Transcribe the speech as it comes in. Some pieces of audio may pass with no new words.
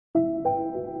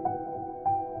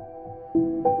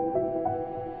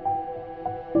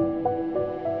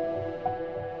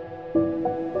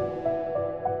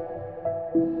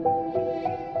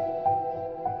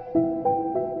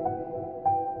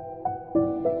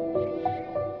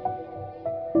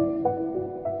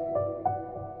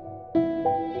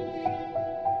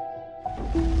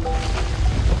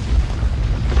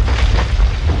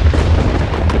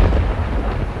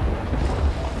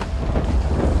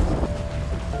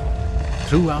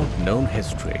Throughout known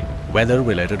history,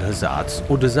 weather-related hazards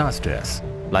or disasters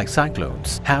like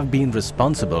cyclones have been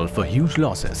responsible for huge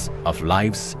losses of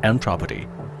lives and property.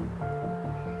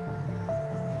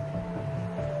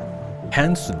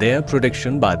 Hence, their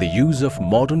prediction by the use of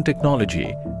modern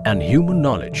technology and human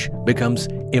knowledge becomes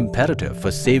imperative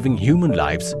for saving human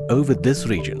lives over this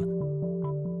region.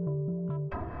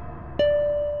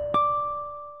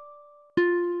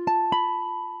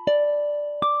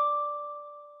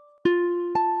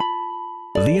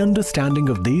 The understanding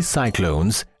of these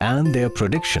cyclones and their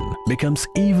prediction becomes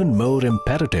even more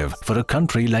imperative for a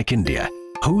country like India,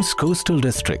 whose coastal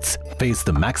districts face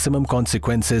the maximum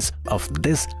consequences of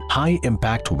this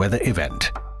high-impact weather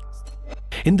event.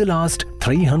 In the last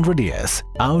 300 years,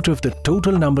 out of the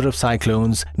total number of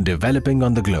cyclones developing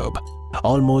on the globe,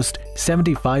 almost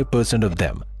 75% of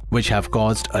them, which have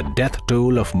caused a death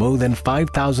toll of more than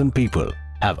 5,000 people,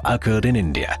 have occurred in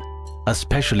India,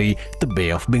 especially the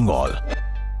Bay of Bengal.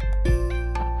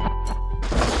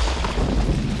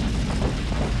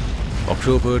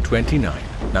 October 29,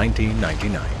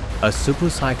 1999, a super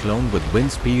cyclone with wind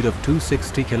speed of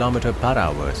 260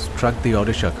 km/h struck the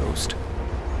Odisha coast,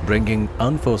 bringing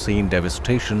unforeseen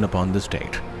devastation upon the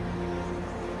state.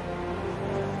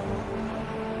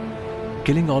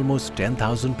 Killing almost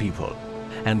 10,000 people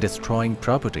and destroying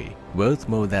property worth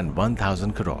more than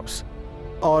 1,000 crores.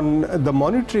 On the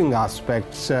monitoring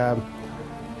aspects,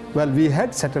 well, we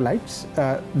had satellites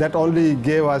that only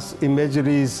gave us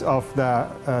imageries of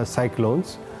the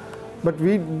cyclones, but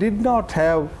we did not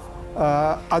have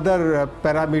other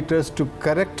parameters to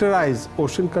characterize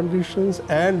ocean conditions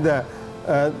and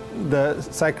the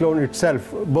cyclone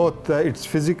itself, both its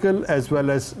physical as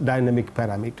well as dynamic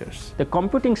parameters. The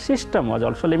computing system was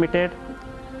also limited,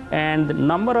 and the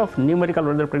number of numerical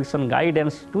weather prediction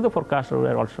guidance to the forecaster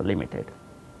were also limited.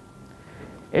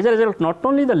 As a result, not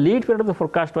only the lead period of the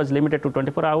forecast was limited to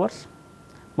 24 hours,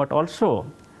 but also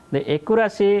the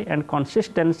accuracy and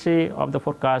consistency of the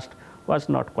forecast was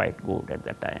not quite good at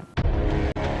that time.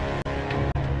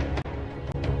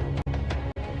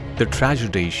 The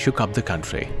tragedy shook up the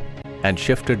country and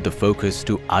shifted the focus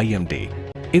to IMD.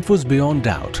 It was beyond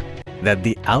doubt that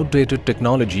the outdated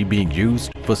technology being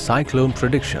used for cyclone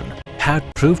prediction had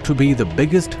proved to be the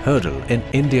biggest hurdle in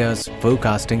India's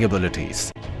forecasting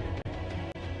abilities.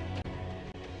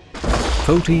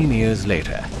 14 years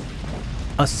later,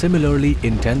 a similarly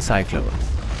intense cyclone,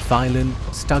 Cyclone,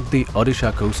 struck the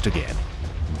Odisha coast again,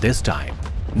 this time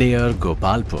near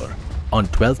Gopalpur on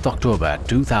 12th October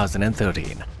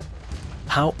 2013.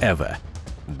 However,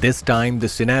 this time the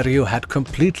scenario had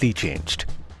completely changed.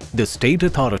 The state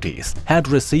authorities had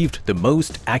received the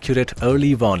most accurate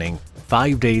early warning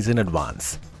 5 days in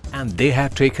advance, and they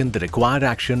had taken the required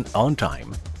action on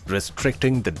time,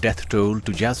 restricting the death toll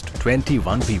to just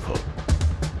 21 people.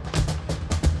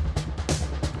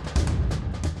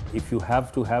 If you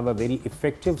have to have a very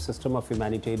effective system of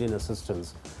humanitarian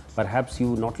assistance, perhaps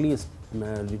you not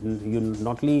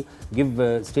only give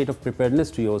a state of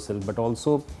preparedness to yourself, but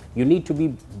also you need to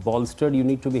be bolstered, you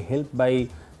need to be helped by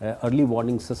early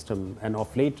warning system. And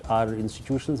of late, our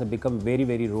institutions have become very,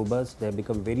 very robust, they have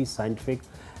become very scientific,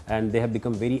 and they have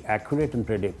become very accurate and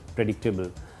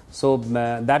predictable. So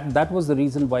that was the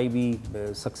reason why we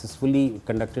successfully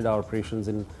conducted our operations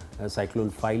in Cyclone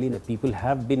Phylline. People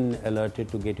have been alerted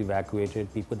to get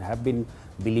evacuated. People have been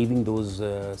believing those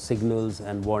signals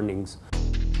and warnings.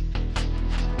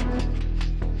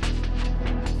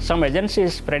 Some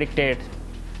agencies predicted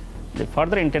the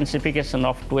further intensification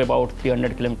of to about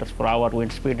 300 km/h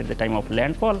wind speed at the time of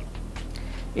landfall.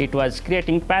 It was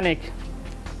creating panic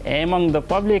among the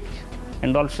public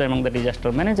and also among the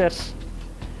disaster managers.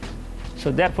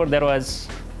 So therefore, there was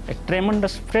a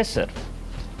tremendous pressure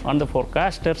on the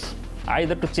forecasters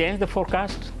either to change the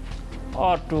forecast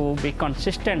or to be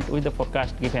consistent with the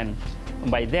forecast given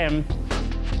by them.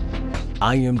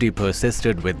 IMD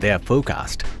persisted with their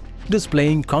forecast,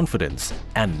 displaying confidence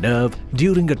and nerve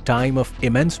during a time of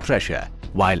immense pressure,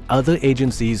 while other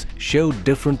agencies showed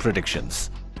different predictions.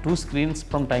 Two screens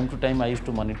from time to time I used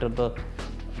to monitor the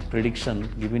prediction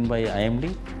given by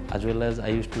IMD, as well as I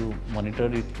used to monitor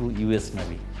it through US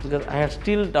Navy, because I had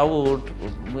still doubt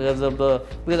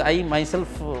because I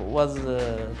myself was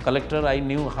a collector. I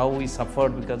knew how we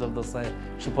suffered because of the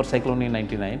super cyclone in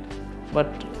 '99, but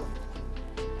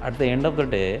at the end of the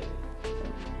day,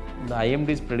 the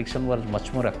IMD's prediction was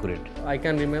much more accurate. I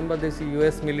can remember this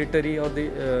US military or the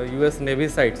US Navy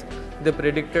sites. They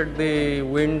predicted the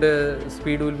wind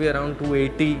speed will be around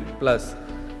 280 plus.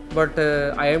 But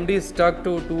IMD stuck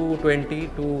to 220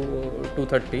 to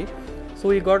 230, so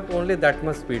we got only that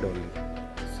much speed only.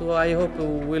 So I hope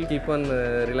we'll keep on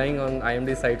relying on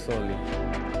IMD sites only.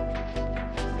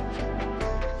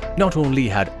 Not only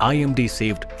had IMD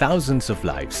saved thousands of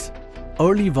lives,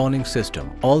 early warning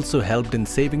system also helped in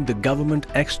saving the government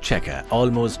exchequer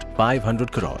almost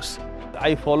 500 crores.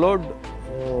 I followed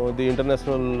the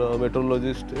international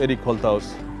meteorologist Eric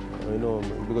Holthaus,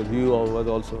 because he was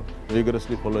also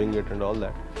rigorously following it and all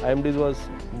that. IMD was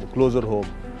closer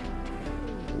home.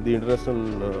 The international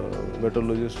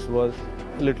meteorologist was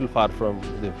a little far from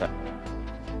the fact.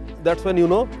 That's when you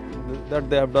know that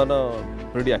they have done a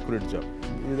pretty accurate job.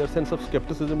 Their sense of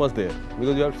skepticism was there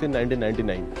because you have seen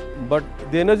 1999, but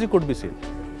the energy could be seen.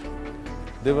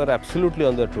 They were absolutely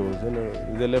on their toes.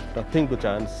 They left nothing to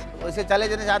chance. वैसे चले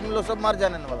जाने से आदमी लोग सब मर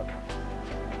जाने वाला था।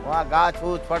 वहाँ गाछ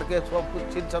फूछ फट के सब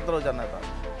कुछ छिन छतर हो जाना था।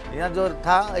 यहाँ जो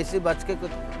था ऐसे बच के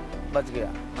कुछ बच गया।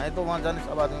 नहीं तो वहाँ जाने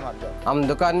सब आदमी मर जाते। हम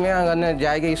दुकान में अगर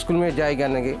जाएंगे स्कूल में जाएगा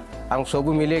नगे, हम सब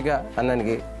मिलेगा अनन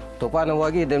के, तूफान हुआ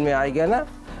कि इधर में आएगा ना,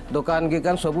 दुकान के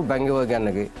कान सब बंगे हो गया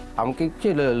नगे, हम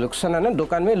के लुक्साना ना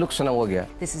दुकान में लुक्साना हो गया।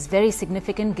 This is very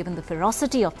significant given the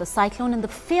ferocity of the cyclone and the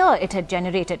fear it had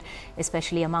generated,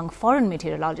 especially among foreign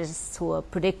meteorologists who were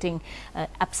predicting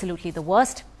absolutely the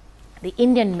worst. The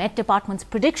Indian Met Department's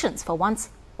predictions for once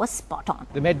was spot on.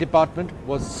 The Met Department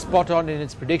was spot on in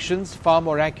its predictions, far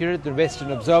more accurate than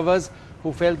Western observers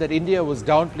who felt that India was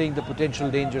downplaying the potential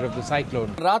danger of the cyclone.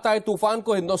 रात आए तूफान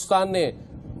को हिंदुस्तान ने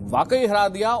वाकई हरा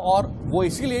दिया और वो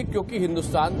इसीलिए क्योंकि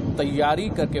हिंदुस्तान तैयारी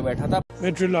करके बैठा था।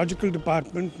 मेट्रोलॉजिकल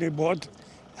डिपार्टमेंट ने बहुत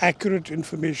एक्यूरेट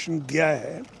इंफॉर्मेशन दिया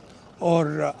है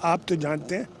और आप तो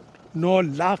जानते हैं 9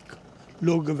 लाख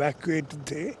लोग इवैक्यूएट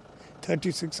थे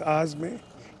 36 आवर्स में।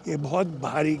 ये बहुत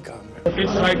भारी काम है। इस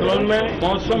साइक्लोन में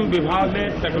मौसम विभाग ने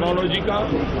टेक्नोलॉजी का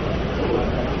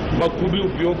बखूबी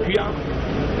उपयोग किया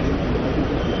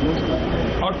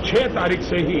और 6 तारीख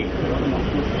से ही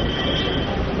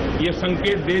ये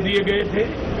संकेत दे दिए गए थे।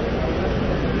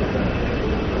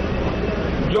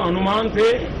 जो अनुमान थे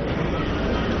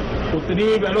उतनी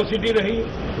वेलोसिटी रही,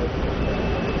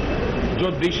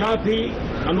 जो दिशा थी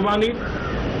अनुमानित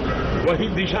वही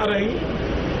दिशा रही,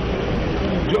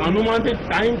 जो अनुमानित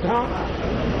टाइम था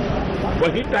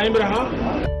वही टाइम रहा।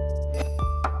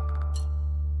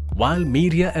 While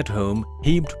media at home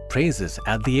heaped praises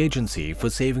at the agency for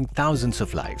saving thousands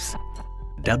of lives,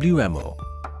 WMO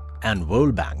and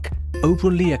World Bank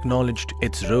openly acknowledged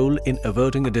its role in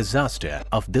averting a disaster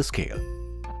of this scale.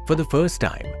 For the first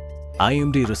time,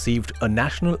 IMD received a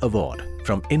national award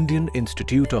from Indian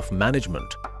Institute of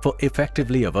Management for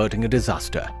effectively averting a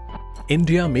disaster.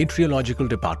 India Meteorological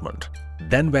Department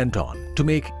then went on to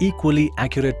make equally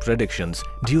accurate predictions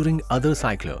during other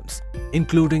cyclones,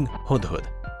 including Hudhud,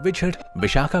 which hit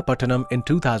Visakhapatnam in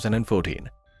 2014.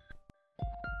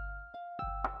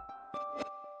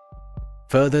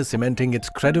 Further cementing its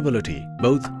credibility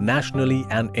both nationally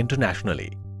and internationally.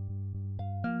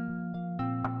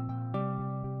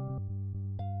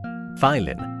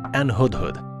 Phylin and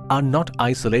Hudhud are not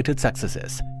isolated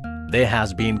successes. There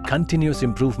has been continuous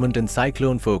improvement in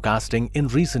cyclone forecasting in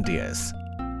recent years.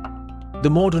 The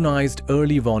modernized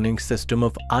early warning system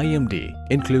of IMD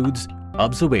includes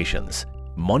observations,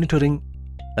 monitoring,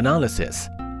 analysis,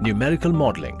 numerical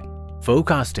modeling,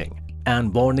 forecasting,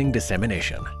 and warning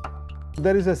dissemination.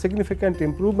 There is a significant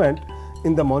improvement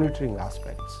in the monitoring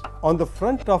aspects. On the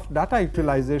front of data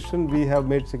utilization, we have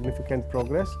made significant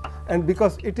progress, and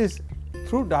because it is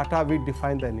through data we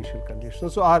define the initial condition.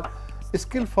 So our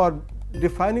skill for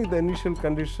defining the initial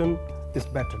condition is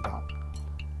better now.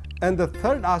 And the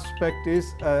third aspect is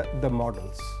the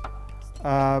models.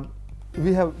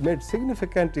 We have made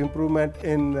significant improvement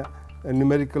in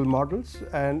numerical models,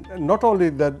 and not only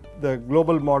the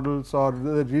global models or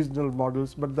the regional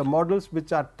models, but the models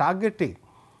which are targeting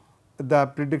the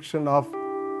prediction of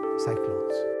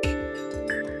cyclones.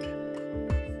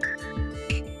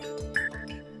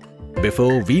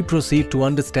 Before we proceed to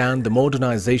understand the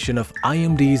modernization of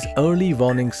IMD's early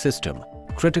warning system,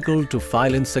 critical to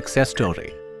Phylin's success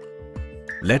story,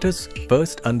 let us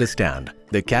first understand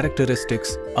the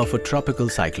characteristics of a tropical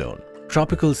cyclone.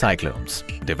 Tropical cyclones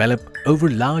develop over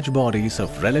large bodies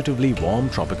of relatively warm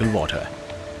tropical water.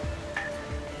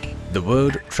 The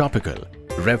word tropical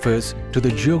refers to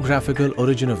the geographical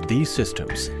origin of these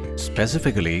systems,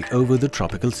 specifically over the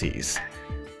tropical seas.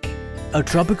 A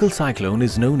tropical cyclone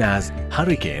is known as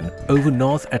hurricane over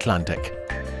North Atlantic,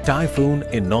 typhoon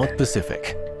in North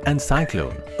Pacific, and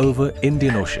cyclone over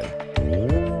Indian Ocean.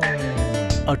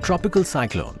 A tropical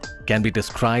cyclone can be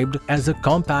described as a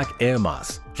compact air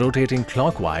mass rotating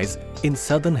clockwise in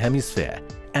southern hemisphere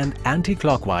and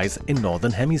anti-clockwise in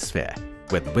northern hemisphere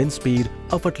with wind speed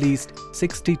of at least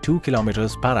 62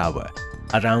 km per hour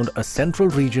around a central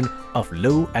region of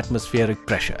low atmospheric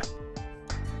pressure.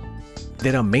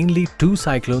 There are mainly two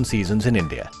cyclone seasons in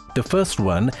India. The first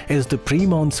one is the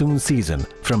pre-monsoon season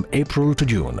from April to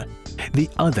June. The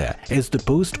other is the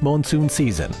post-monsoon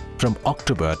season from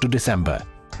October to December.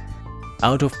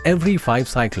 Out of every 5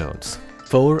 cyclones,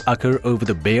 4 occur over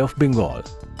the Bay of Bengal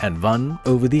and 1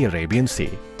 over the Arabian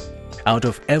Sea. Out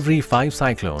of every 5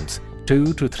 cyclones,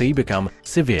 2 to 3 become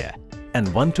severe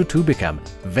and 1 to 2 become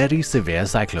very severe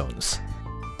cyclones.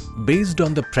 Based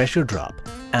on the pressure drop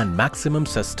and maximum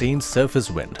sustained surface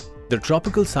wind, the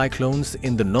tropical cyclones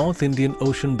in the North Indian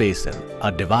Ocean basin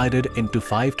are divided into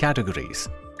 5 categories,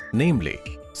 namely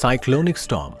cyclonic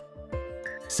storm,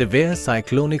 severe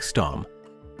cyclonic storm,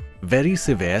 very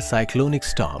severe cyclonic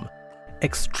storm,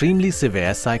 extremely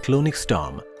severe cyclonic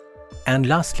storm, and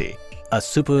lastly, a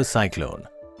super cyclone.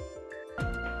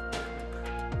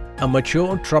 A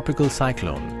mature tropical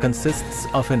cyclone consists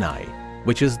of an eye,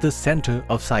 which is the center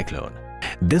of cyclone.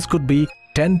 This could be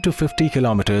 10 to 50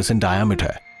 kilometers in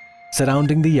diameter.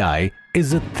 Surrounding the eye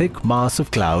is a thick mass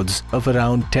of clouds of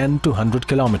around 10 to 100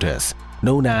 kilometers,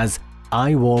 known as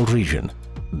eye wall region.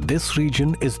 This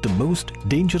region is the most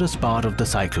dangerous part of the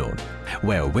cyclone,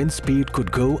 where wind speed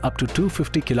could go up to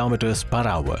 250 kilometers per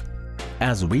hour.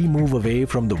 As we move away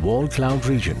from the wall cloud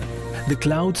region, the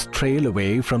clouds trail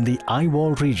away from the eye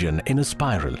wall region in a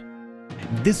spiral.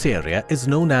 This area is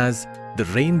known as the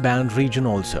rain band region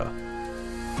also.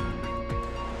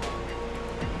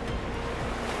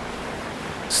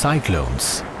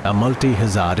 Cyclones, a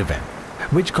multi-hazard event,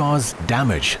 which cause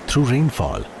damage through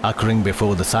rainfall occurring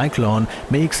before the cyclone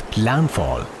makes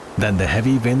landfall, then the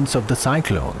heavy winds of the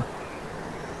cyclone.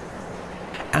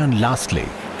 And lastly,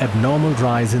 abnormal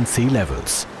rise in sea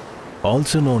levels,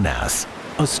 also known as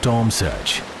a storm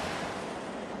surge.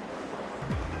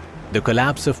 The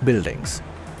collapse of buildings,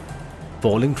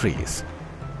 falling trees,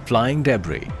 flying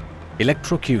debris,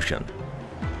 electrocution,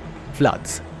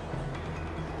 floods,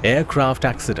 aircraft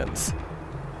accidents,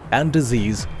 and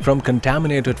disease from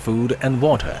contaminated food and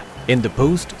water in the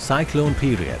post-cyclone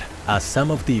period are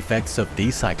some of the effects of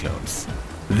these cyclones.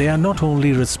 They are not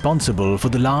only responsible for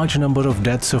the large number of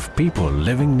deaths of people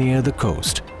living near the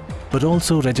coast, but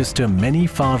also register many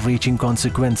far-reaching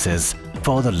consequences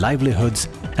for the livelihoods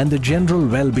and the general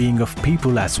well-being of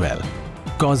people as well,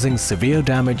 causing severe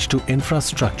damage to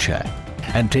infrastructure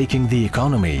and taking the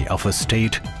economy of a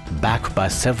state back by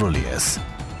several years.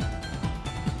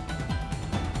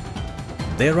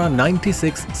 There are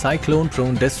 96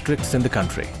 cyclone-prone districts in the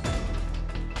country.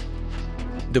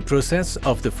 The process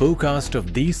of the forecast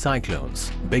of these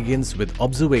cyclones begins with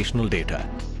observational data,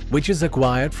 which is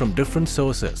acquired from different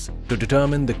sources to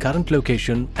determine the current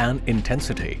location and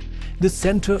intensity. The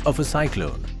center of a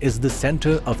cyclone is the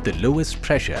center of the lowest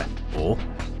pressure or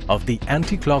of the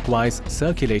anti-clockwise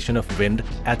circulation of wind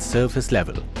at surface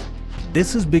level.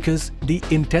 This is because the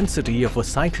intensity of a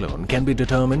cyclone can be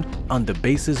determined on the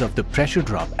basis of the pressure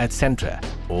drop at center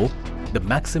or the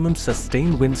maximum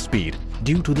sustained wind speed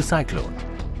due to the cyclone.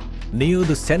 Near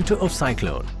the center of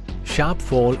cyclone, sharp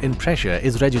fall in pressure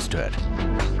is registered.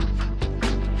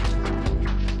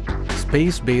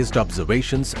 Space-based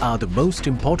observations are the most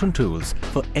important tools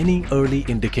for any early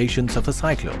indications of a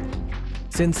cyclone,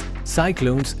 since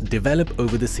cyclones develop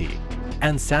over the sea,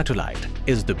 and satellite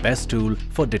is the best tool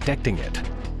for detecting it.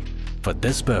 For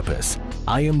this purpose,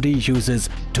 IMD uses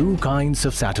 2 kinds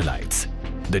of satellites,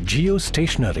 the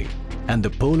geostationary and the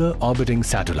polar orbiting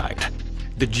satellite.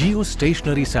 The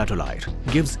geostationary satellite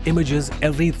gives images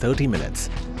every 30 minutes,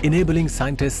 enabling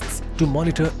scientists to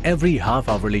monitor every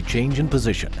half-hourly change in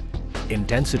position,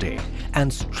 intensity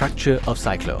and structure of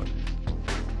cyclone.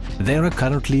 There are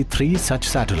currently 3 such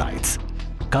satellites,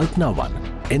 Kalpana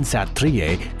 1, INSAT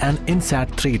 3A and INSAT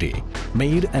 3D,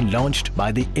 made and launched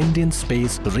by the Indian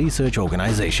Space Research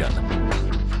Organization.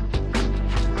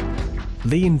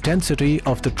 The intensity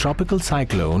of the tropical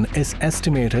cyclone is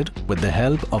estimated with the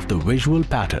help of the visual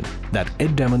pattern that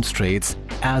it demonstrates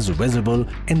as visible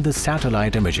in the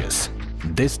satellite images.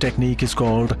 This technique is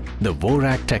called the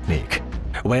Vorak technique,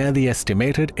 where the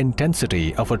estimated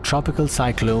intensity of a tropical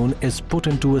cyclone is put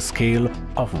into a scale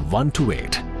of 1 to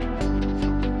 8.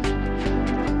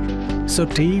 So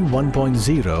T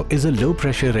 1.0 is a low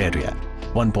pressure area,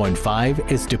 1.5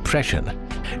 is depression,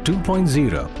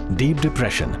 2.0 deep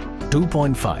depression,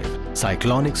 2.5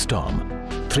 cyclonic storm,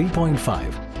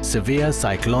 3.5 severe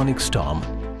cyclonic storm,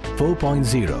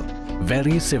 4.0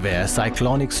 very severe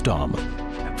cyclonic storm,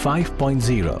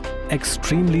 5.0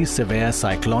 extremely severe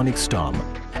cyclonic storm,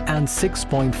 and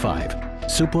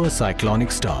 6.5 super cyclonic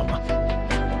storm.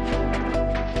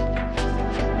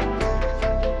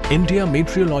 India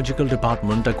Meteorological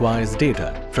Department acquires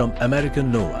data from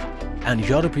American NOAA and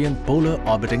European Polar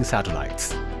Orbiting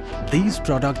Satellites. These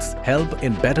products help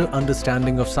in better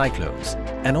understanding of cyclones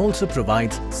and also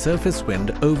provides surface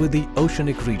wind over the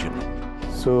oceanic region.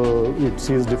 So it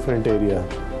sees different area.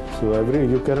 So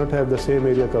you cannot have the same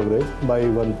area coverage by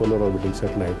one polar orbiting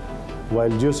satellite. While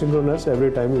geosynchronous,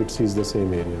 every time it sees the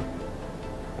same area.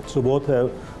 So both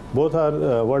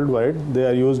are worldwide. They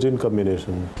are used in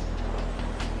combination.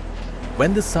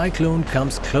 When the cyclone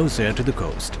comes closer to the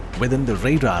coast, within the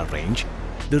radar range,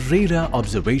 the radar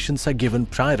observations are given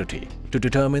priority to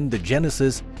determine the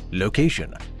genesis,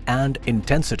 location and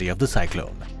intensity of the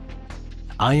cyclone.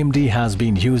 IMD has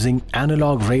been using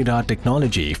analog radar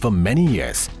technology for many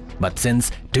years, but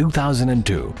since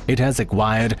 2002, it has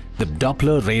acquired the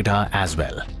Doppler radar as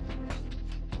well.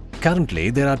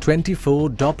 Currently, there are 24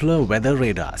 Doppler weather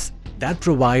radars that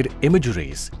provide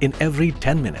imageries in every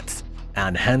 10 minutes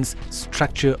and hence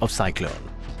structure of cyclone.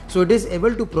 So it is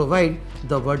able to provide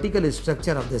the vertical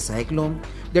structure of the cyclone,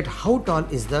 that how tall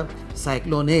is the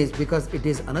cyclone is, because it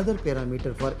is another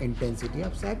parameter for intensity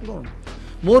of cyclone.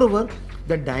 Moreover,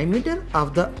 the diameter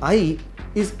of the eye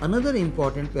is another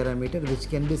important parameter which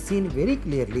can be seen very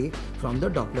clearly from the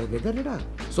Doppler weather radar.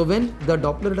 So when the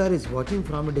Doppler radar is watching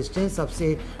from a distance of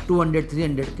say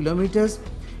 200-300 kilometers,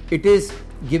 it is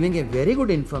giving a very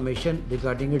good information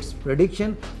regarding its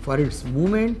prediction for its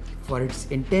movement, for its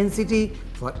intensity,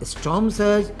 for storm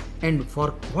surge and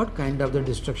for what kind of the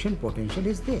destruction potential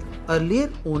is there. Earlier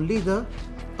only the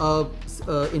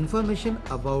information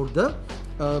about the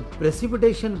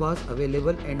precipitation was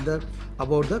available and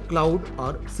about the cloud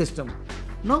or system.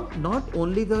 Now not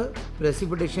only the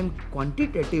precipitation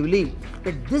quantitatively,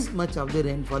 that this much of the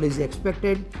rainfall is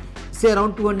expected, say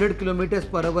around 200 kilometers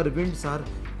per hour winds are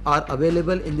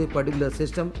available in the particular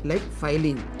system like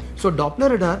filing. So Doppler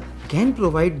radar can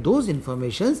provide those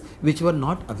informations which were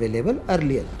not available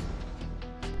earlier.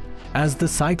 As the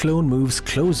cyclone moves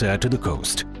closer to the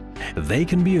coast, they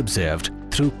can be observed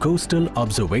through coastal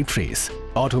observatories,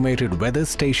 automated weather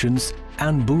stations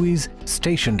and buoys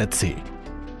stationed at sea.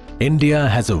 India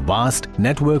has a vast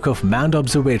network of manned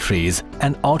observatories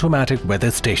and automatic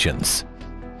weather stations.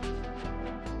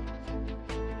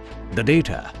 The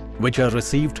data which are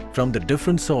received from the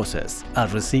different sources are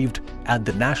received at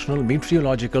the National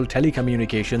Meteorological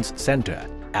Telecommunications Center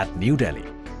at New Delhi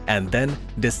and then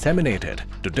disseminated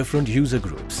to different user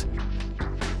groups.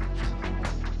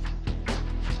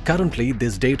 Currently,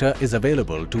 this data is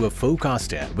available to a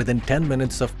forecaster within 10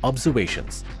 minutes of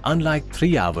observations, unlike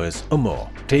 3 hours or more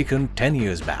taken 10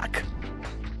 years back.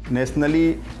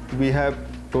 Nationally, we have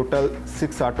total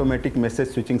 6 automatic message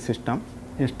switching systems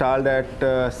installed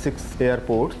at 6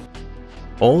 airports.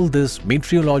 All this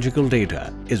meteorological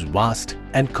data is vast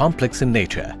and complex in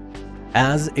nature,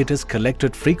 as it is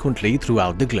collected frequently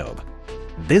throughout the globe.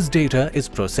 This data is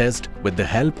processed with the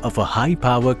help of a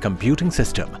high-power computing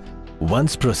system.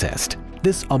 Once processed,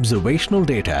 this observational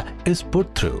data is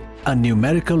put through a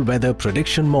numerical weather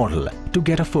prediction model to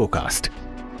get a forecast.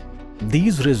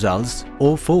 These results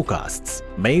or forecasts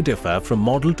may differ from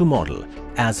model to model,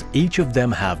 as each of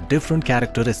them have different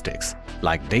characteristics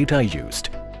like data used,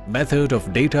 method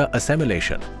of data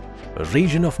assimilation,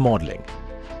 region of modeling,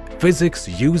 physics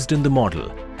used in the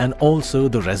model and also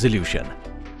the resolution.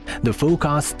 The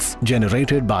forecasts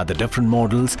generated by the different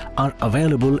models are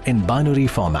available in binary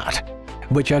format,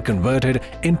 which are converted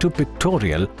into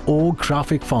pictorial or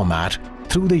graphic format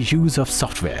through the use of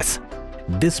softwares.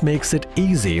 This makes it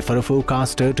easy for a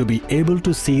forecaster to be able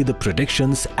to see the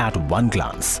predictions at one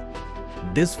glance.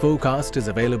 This forecast is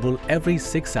available every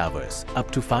 6 hours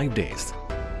up to 5 days.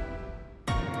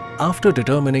 After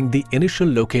determining the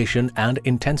initial location and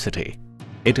intensity,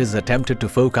 it is attempted to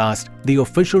forecast the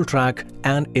official track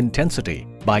and intensity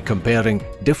by comparing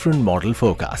different model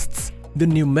forecasts. The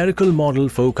numerical model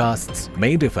forecasts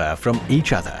may differ from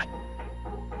each other.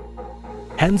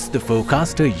 Hence, the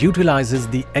forecaster utilizes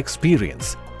the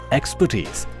experience,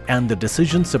 expertise and the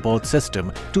decision support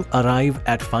system to arrive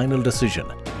at final decision.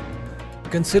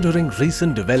 Considering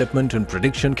recent development in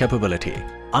prediction capability,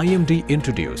 IMD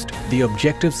introduced the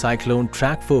Objective Cyclone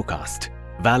Track Forecast,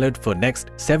 valid for next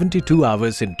 72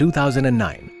 hours in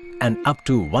 2009 and up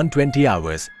to 120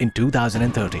 hours in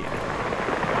 2013.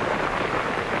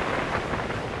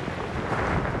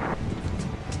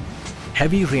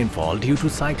 Heavy rainfall due to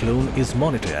cyclone is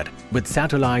monitored with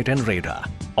satellite and radar,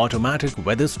 automatic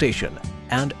weather station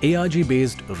and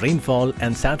ARG-based rainfall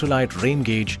and satellite rain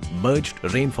gauge merged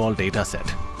rainfall data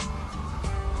set.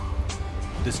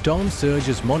 The storm surge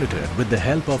is monitored with the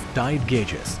help of tide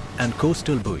gauges and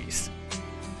coastal buoys.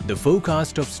 The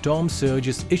forecast of storm surge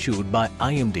is issued by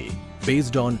IMD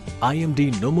based on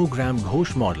IMD Nomogram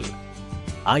Ghosh model,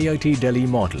 IIT Delhi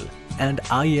model and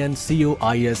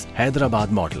INCOIS Hyderabad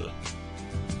model.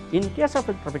 In case of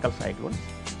tropical cyclones,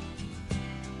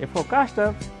 a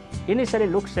forecaster initially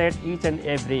looks at each and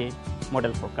every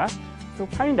model forecast to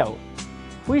find out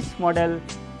which model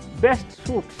best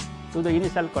suits to the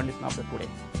initial condition of the today.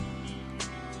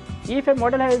 If a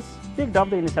model has picked up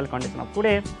the initial condition of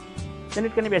today, then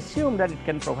it can be assumed that it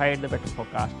can provide the better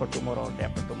forecast for tomorrow or day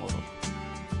after tomorrow.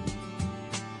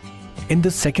 In the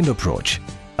second approach,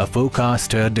 a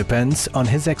forecaster depends on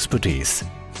his expertise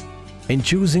in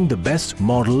choosing the best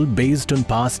model based on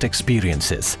past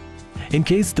experiences. In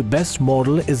case the best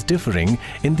model is differing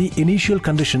in the initial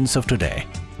conditions of today,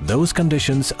 those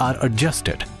conditions are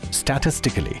adjusted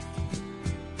statistically.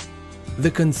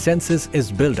 The consensus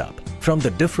is built up from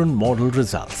the different model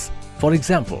results. For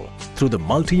example, through the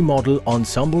multi-model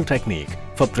ensemble technique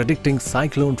for predicting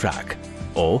cyclone track,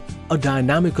 or a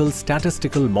dynamical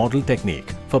statistical model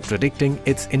technique for predicting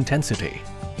its intensity.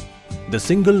 The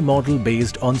single model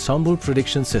based ensemble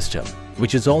prediction system,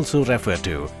 which is also referred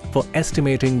to for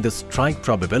estimating the strike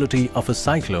probability of a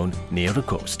cyclone near a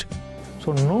coast.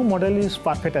 So no model is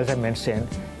perfect, as I mentioned,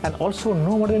 and also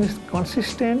no model is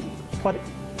consistent for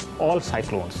all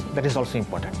cyclones. That is also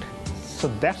important.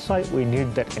 So that's why we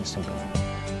need that ensemble.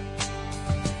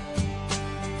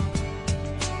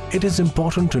 It is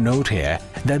important to note here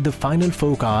that the final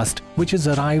forecast which is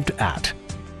arrived at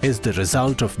is the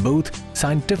result of both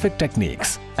scientific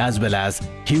techniques as well as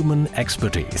human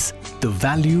expertise. The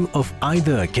value of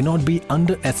either cannot be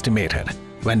underestimated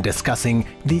when discussing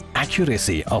the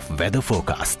accuracy of weather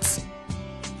forecasts.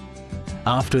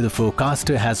 After the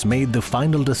forecaster has made the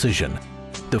final decision,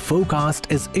 the forecast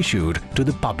is issued to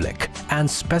the public and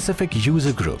specific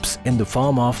user groups in the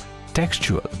form of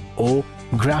textual or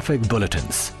graphic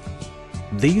bulletins.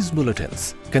 These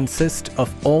bulletins consist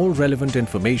of all relevant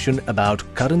information about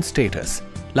current status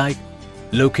like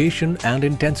location and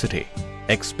intensity,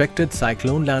 expected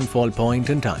cyclone landfall point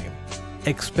and time,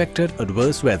 expected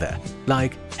adverse weather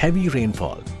like heavy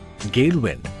rainfall, gale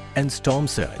wind and storm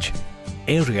surge,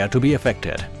 area to be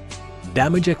affected,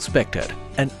 damage expected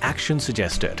and action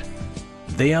suggested.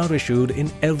 They are issued in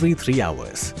every 3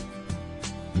 hours.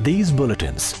 These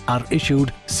bulletins are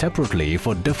issued separately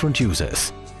for different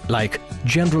users like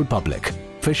general public,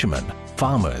 fishermen,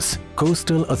 farmers,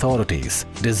 coastal authorities,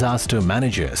 disaster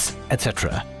managers,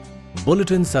 etc.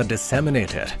 Bulletins are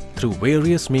disseminated through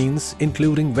various means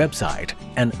including website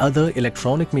and other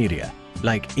electronic media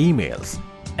like emails,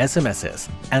 SMSs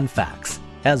and fax,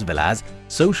 as well as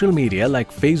social media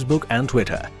like Facebook and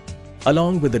Twitter.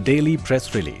 Along with the daily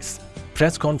press release,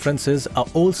 press conferences are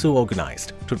also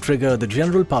organized to trigger the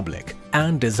general public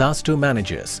and disaster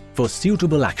managers for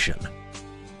suitable action.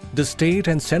 The state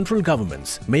and central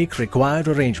governments make required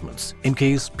arrangements in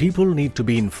case people need to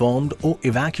be informed or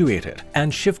evacuated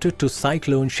and shifted to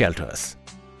cyclone shelters.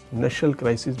 National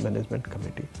Crisis Management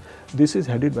Committee. This is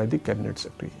headed by the Cabinet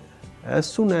Secretary. As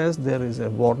soon as there is a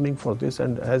warning for this,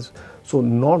 and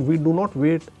we do not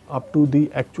wait up to the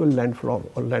actual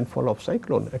landfall of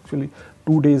cyclone. Actually,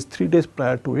 2 days, 3 days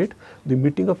prior to it, the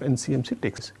meeting of NCMC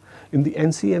takes. In the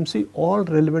NCMC, all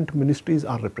relevant ministries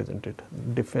are represented: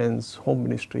 Defense, Home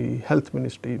Ministry, Health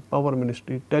Ministry, Power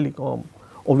Ministry, Telecom,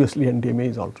 obviously NDMA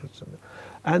is also represented.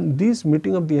 And these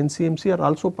meetings of the NCMC are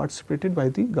also participated by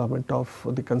the government of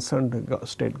the concerned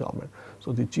state government.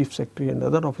 So the Chief Secretary and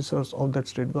other officers of that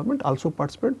state government also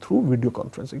participate through video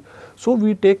conferencing. So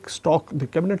we take stock, the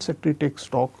Cabinet Secretary takes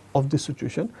stock of the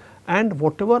situation, and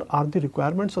whatever are the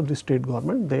requirements of the state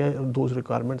government, those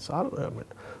requirements are met.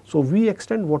 So we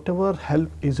extend whatever help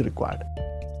is required.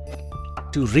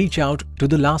 To reach out to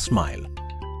the last mile,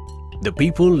 the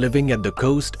people living at the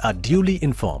coast are duly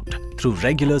informed through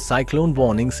regular cyclone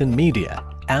warnings in media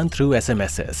and through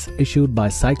SMSs issued by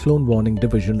Cyclone Warning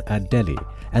Division at Delhi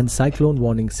and Cyclone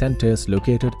Warning Centers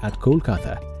located at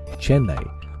Kolkata, Chennai,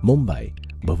 Mumbai,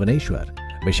 Bhubaneswar,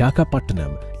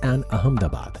 Visakhapatnam and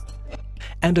Ahmedabad.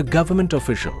 And a government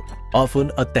official,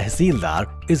 often a Tehsildar,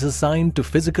 is assigned to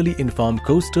physically inform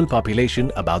coastal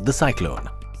population about the cyclone.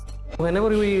 Whenever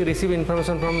we receive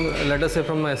information from, let us say,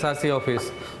 from SRC office,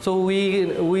 so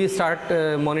we start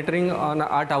monitoring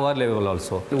at our level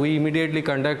also. We immediately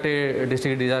conduct a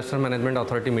district disaster management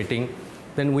authority meeting.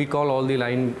 Then we call all the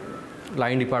line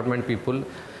department people,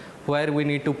 where we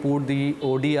need to put the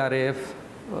ODRF,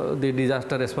 the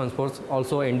disaster response force,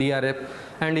 also NDRF,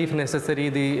 and if necessary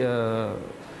the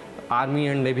Army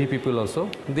and Navy people also.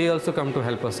 They also come to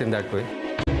help us in that way.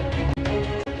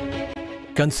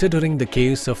 Considering the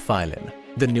case of Phylin,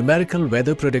 the numerical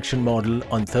weather prediction model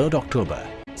on 3rd October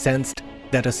sensed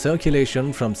that a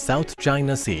circulation from South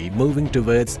China Sea moving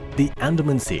towards the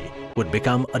Andaman Sea would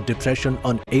become a depression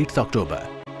on 8th October.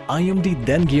 IMD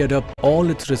then geared up all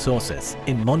its resources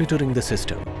in monitoring the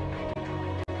system.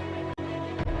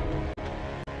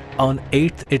 On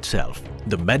 8th itself,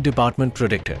 the Met Department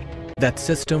predicted that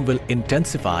system will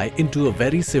intensify into a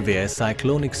very severe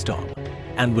cyclonic storm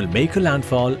and will make a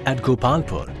landfall at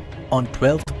Gopalpur on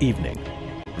 12th evening.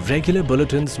 Regular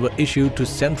bulletins were issued to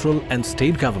central and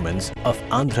state governments of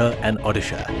Andhra and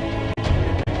Odisha.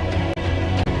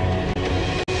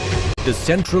 The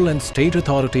central and state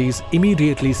authorities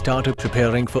immediately started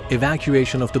preparing for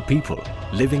evacuation of the people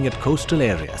living at coastal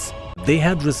areas. They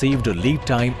had received a lead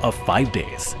time of 5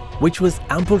 days, which was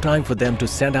ample time for them to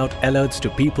send out alerts to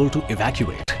people to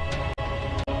evacuate.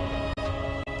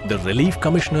 The Relief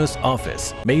Commissioner's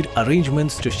office made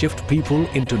arrangements to shift people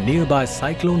into nearby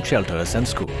cyclone shelters and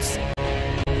schools.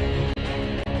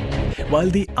 While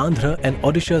the Andhra and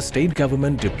Odisha state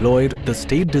government deployed the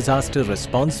State Disaster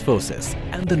Response Forces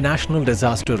and the National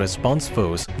Disaster Response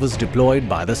Force was deployed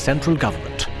by the central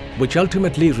government, which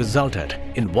ultimately resulted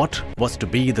in what was to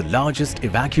be the largest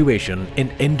evacuation in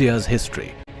India's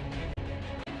history.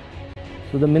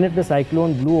 So the minute the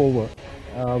cyclone blew over,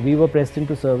 we were pressed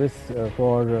into service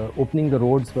for opening the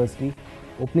roads firstly,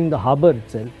 opening the harbour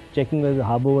itself, checking whether the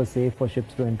harbour was safe for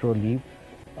ships to enter or leave,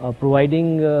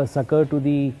 providing succour to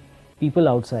the people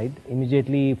outside.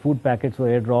 Immediately food packets were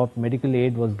airdropped, medical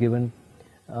aid was given,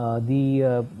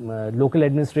 the local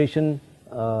administration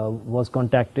was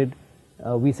contacted.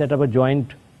 We set up a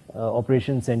joint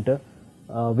operations centre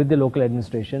with the local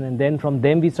administration, and then from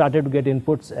them we started to get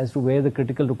inputs as to where the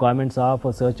critical requirements are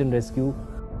for search and rescue.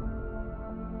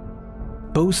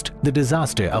 Post the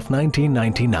disaster of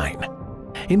 1999,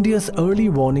 India's early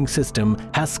warning system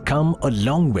has come a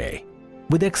long way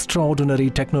with extraordinary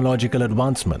technological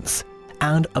advancements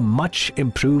and a much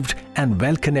improved and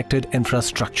well-connected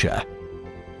infrastructure.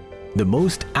 The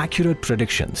most accurate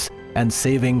predictions and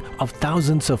saving of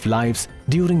thousands of lives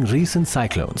during recent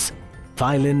cyclones,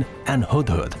 Phylin and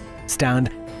Hudhud,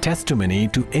 stand testimony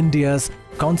to India's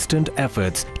constant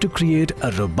efforts to create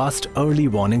a robust early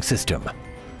warning system.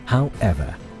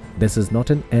 However, this is not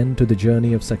an end to the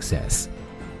journey of success.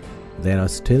 There are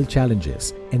still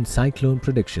challenges in cyclone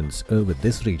predictions over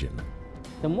this region.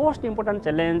 The most important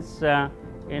challenge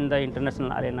in the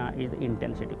international arena is the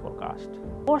intensity forecast.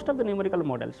 Most of the numerical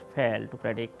models fail to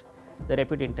predict the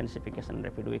rapid intensification and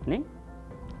rapid weakening,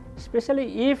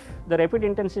 especially if the rapid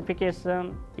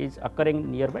intensification is occurring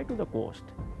nearby to the coast.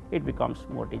 It becomes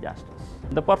more disastrous.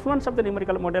 The performance of the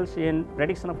numerical models in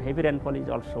prediction of heavy rainfall is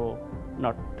also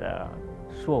not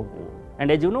so good.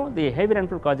 And as you know, the heavy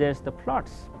rainfall causes the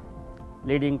floods,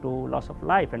 leading to loss of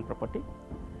life and property.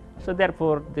 So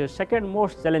therefore, the second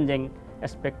most challenging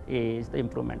aspect is the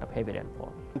improvement of heavy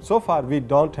rainfall. So far, we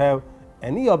don't have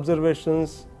any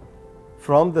observations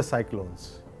from the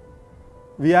cyclones.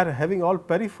 We are having all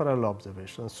peripheral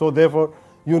observations. So therefore,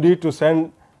 you need to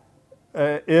send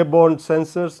airborne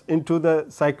sensors into the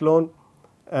cyclone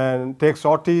and take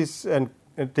sorties and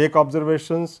take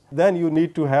observations. Then you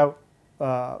need to have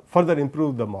further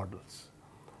improve the models.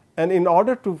 And in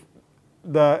order to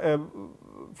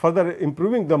further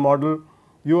improving the model,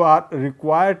 you are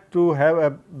required to have a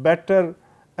better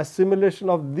assimilation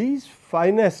of these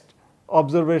finest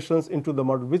observations into the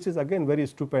model, which is again very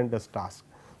stupendous task.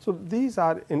 So these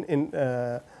are in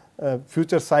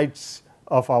future sites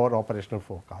of our operational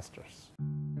forecasters.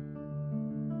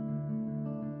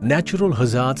 Natural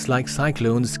hazards like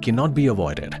cyclones cannot be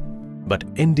avoided, but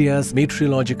India's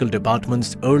meteorological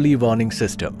department's early warning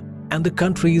system and the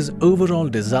country's overall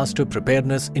disaster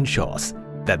preparedness ensures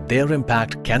that their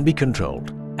impact can be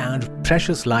controlled and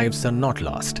precious lives are not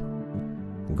lost.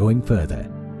 Going further,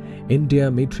 India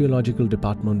Meteorological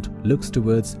Department looks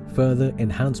towards further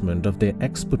enhancement of their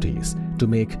expertise to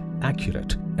make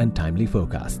accurate and timely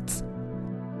forecasts.